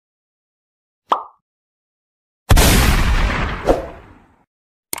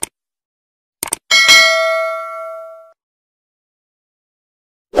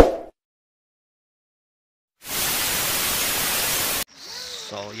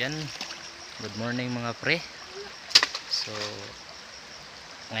So yan, good morning mga pre. So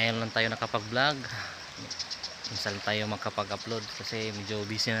ngayon lang tayo nakapag-vlog. Minsan tayo makapag-upload kasi medyo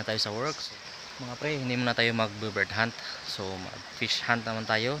busy na tayo sa work. So, mga pre, hindi muna tayo mag-bird hunt. So mag-fish hunt naman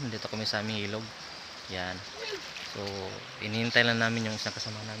tayo. Nandito kami sa aming ilog. Yan. So inihintay lang namin yung isang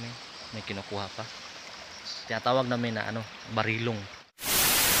kasama namin. May kinukuha pa. Tinatawag namin na barilong.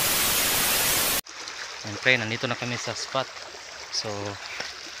 Yan pre, nandito na kami sa spot. So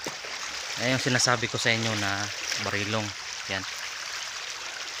ayan yung sinasabi ko sa inyo na barilong. Yan,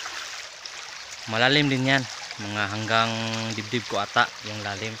 malalim din yan, mga hanggang dibdib ko ata yung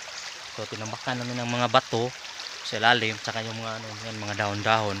lalim. So tinambakan namin ng mga bato sa lalim, saka yung mga yan, mga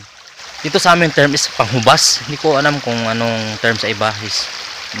dahon-dahon. Dito sa amin term is panghubas. Hindi ko alam kung anong term sa iba is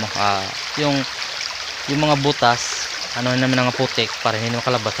yung mga butas namin ng putik para hindi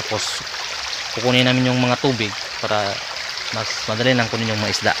makalabas, tapos kukunin namin yung mga tubig para mas madali lang kunin yung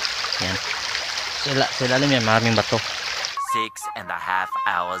mga isda. Yan, sa ilalim yan maraming bato. 6.5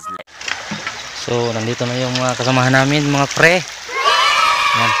 hours later. So nandito na yung mga kasamahan namin mga pre.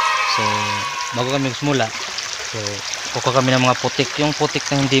 Yan. So bago kami magsimula, so kukuha kami ng mga putik, yung putik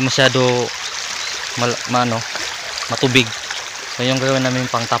na hindi masyado matubig. So yung gagawin namin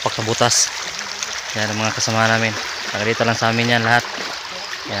pang tapak sa butas. Yan ang mga kasamahan namin. Dito lang sa amin yan lahat.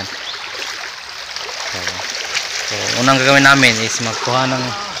 Yan. So unang gagawin namin is magkuha ng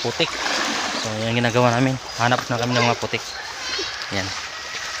putik. So yung ginagawa namin, hanap na kami ng mga putik. Yan.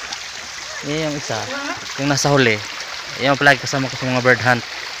 Yan yung isa, yung nasa huli. Yan palagi kasama ko sa mga bird hunt.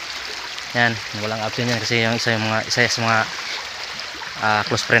 Yan, walang option yan kasi yung isa sa mga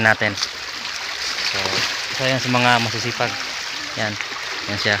close friend natin. So isa yan sa mga masisipag. Yan,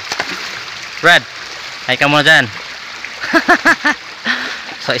 yan siya. Brad, hi ka muna dyan.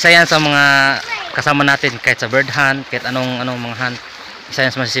 So isa yan sa mga kasama natin kahit sa bird hunt, kahit anong mga hunt. Isa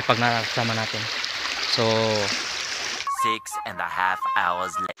yan sa masisipag na kasama natin. So 6.5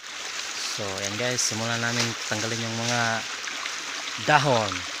 hours later. So ayan guys, simulan namin tanggalin yung mga dahon.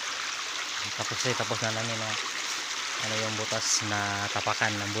 Tapos na namin na yung butas na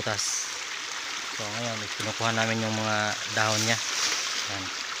tapakan ng butas. So ngayon kinukuha namin yung mga dahon niya. Yan.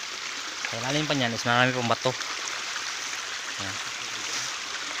 Sa ilalim pa niyan is marami pang bato. Yan.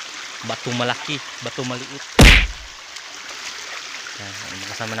 Bato malaki, bato maliit. Yan,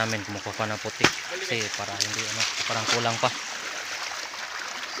 kasama namin kumukuha ng putik kasi para hindi parang kulang pa.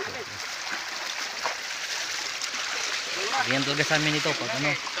 Ganyan talaga sa amin ito pag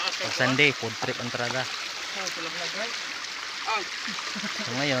pag Sunday, food trip entrada.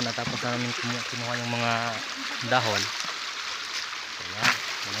 So ngayon natapos na namin kinuha yung mga dahon. So yan,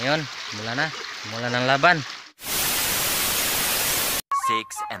 ngayon simula ng laban.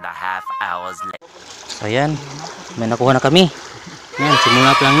 6.5 hours later. So yan, may nakuha na kami. Yan,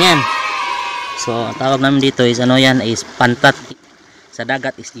 simula pa lang yan. So ang tawag namin dito is yan is pantat. Sa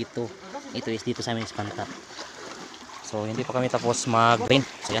dagat is dito. Ito is dito sa amin is pantat. So hindi pa kami tapos mag-rain.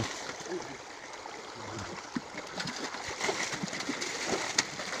 So yan.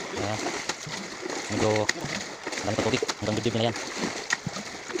 Ayan. Medyo dami pa tubig. Hanggang dibdib na yan.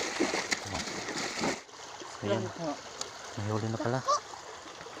 So yan. Nahuli na pala.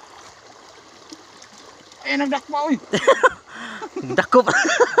 Eh, nagdakma oy. Nagdakop.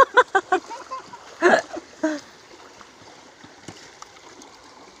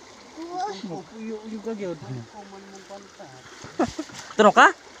 Uyo gagyod. Tunog ka?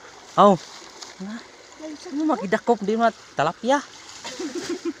 Oh. Ano makidakop di mo tilapia.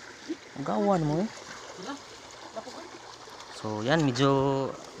 Gawan mo eh. So yan, medyo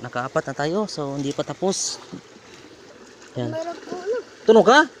nakaapat na tayo. So hindi pa tapos. Yan. Tunog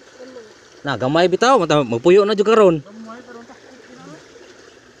ka? Na gamay bitaw, magpuyo na jud karon.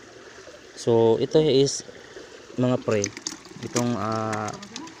 So ito is mga pre, itong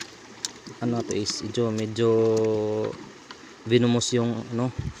to is medyo binumos yung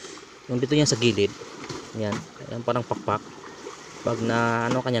yung dito yan sa gilid. Yan parang pakpak. Pag na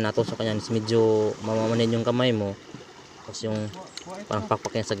kanya natusok kanya is medyo mamamanid yung kamay mo. Tapos yung parang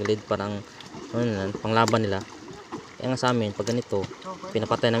pakpak yan sa gilid, parang panglaban nila. Kaya nga sa amin pag ganito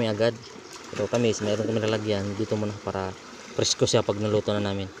pinapatay namin agad. Pero kami mayroon kami lalagyan dito muna para presko siya pag naluto na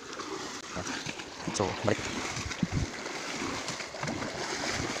namin. So balik.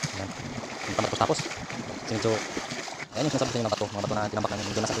 Tapos medyo ayun yung sinasabi sa inyo ng bato, mga bato na tinambak namin,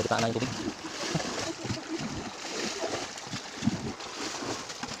 medyo nasa kalitaan na yung tubig.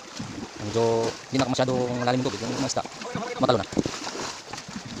 Medyo hindi na masyadong malalim yung tubig, yung mga isda matalo na.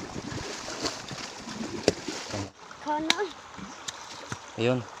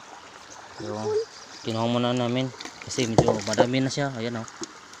 Ayun, yung kinuha muna namin kasi medyo madami na siya. Ayan oh.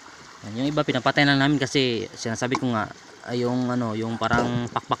 Yan, yung iba pinapatay na namin kasi sinasabi ko nga ay yung ano, yung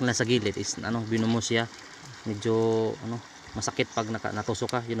parang pakpak na sa gilid is ano, binumo siya. Medyo ano, masakit pag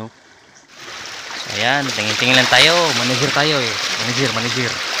natusok ka, you know. So ayan, tingin-tingin lang tayo. Manager tayo eh. Manager.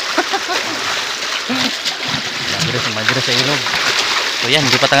 Manager sa ilog. So yan,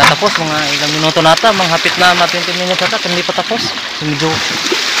 hindi pa tayo tapos. Mga ilang minuto nata, mga hapit na 20 minutes nata, hindi pa tapos. So medyo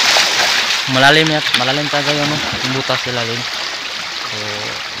malalim talaga yung butas sa ilalim. So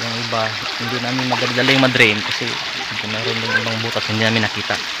yung iba, hindi namin madadaling madrain kasi meron din ibang butas hindi namin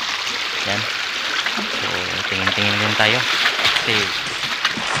nakita. Yan. So tingin-tingin din tayo. Kasi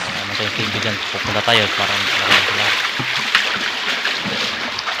naman tayong TV dyan, pupunta tayo para maraming sila.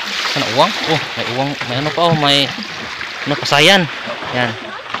 Sana uwang? Oh, may uwang, may ano pa oh, may ano, pasayan. Yan,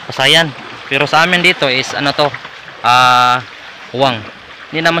 pasayan. Pero sa amin dito is ano to, uwang.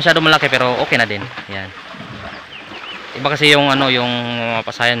 Hindi na masyado malaki pero okay na din. Yan. Iba kasi yung ano, yung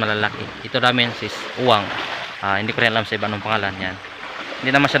pasayan malalaki. Ito namin is uwang. Hindi ko rin alam sa iba anong pangalan. Yan.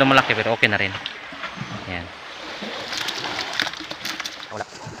 Hindi na masyado malaki pero okay na rin. Yan. Wala.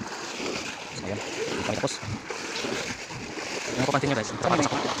 So, yan. Kami tapos. Yung kupansin nyo guys. Tapos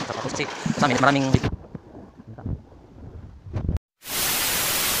kasi sa amin maraming yung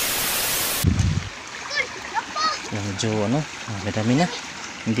medyo ano, madami na.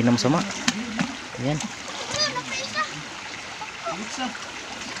 Hindi na masama. Ayan.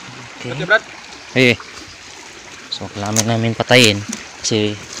 Okay. So kailangan namin patayin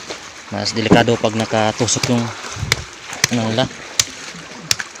kasi mas delikado pag nakatusok yung ano nila.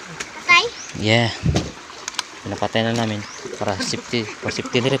 Patay? Yeah. Pinapatay na namin para safety, for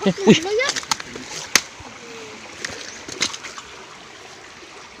safety direct. Uy.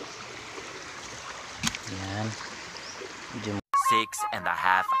 Yan. 6.5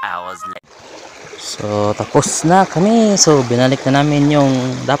 hours later. So tapos na kami. So binalik na namin yung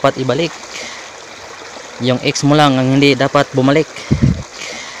dapat ibalik. Yung X mo lang ang hindi dapat bumalik.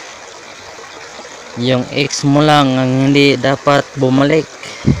 Yung X mo lang ang hindi dapat bumalik.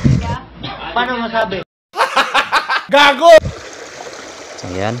 Paano masabi? Gago!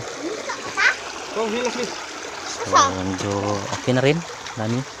 Ayan. Oh, hilas ni. So medyo okay na rin.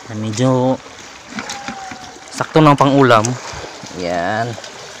 Dami. Medyo sakto ng pang-ulam. Yan.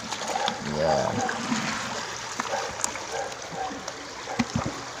 Yan.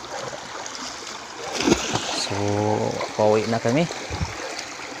 So pauwi na kami.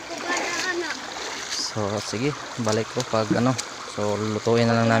 So sige, balik ko pag ano. So lulutuin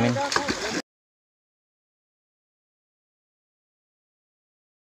na lang namin.